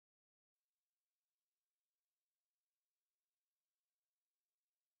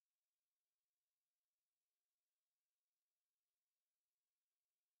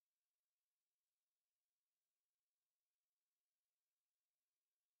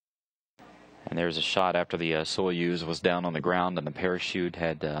And there's a shot after the Soyuz was down on the ground and the parachute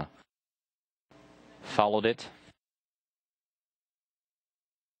had followed it.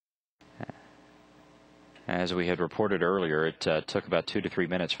 As we had reported earlier, it took about 2 to 3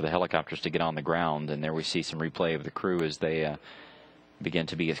 minutes for the helicopters to get on the ground, and there we see some replay of the crew as they begin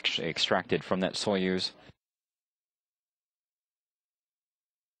to be extracted from that Soyuz.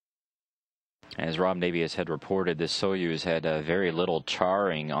 As Rob Navius had reported, this Soyuz had very little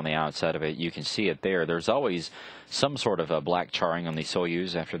charring on the outside of it. You can see it there. There's always some sort of black charring on the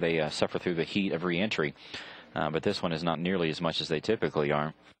Soyuz after they suffer through the heat of re-entry, but this one is not nearly as much as they typically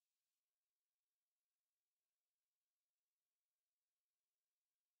are.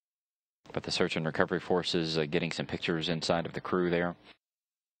 But the search and recovery forces getting some pictures inside of the crew there.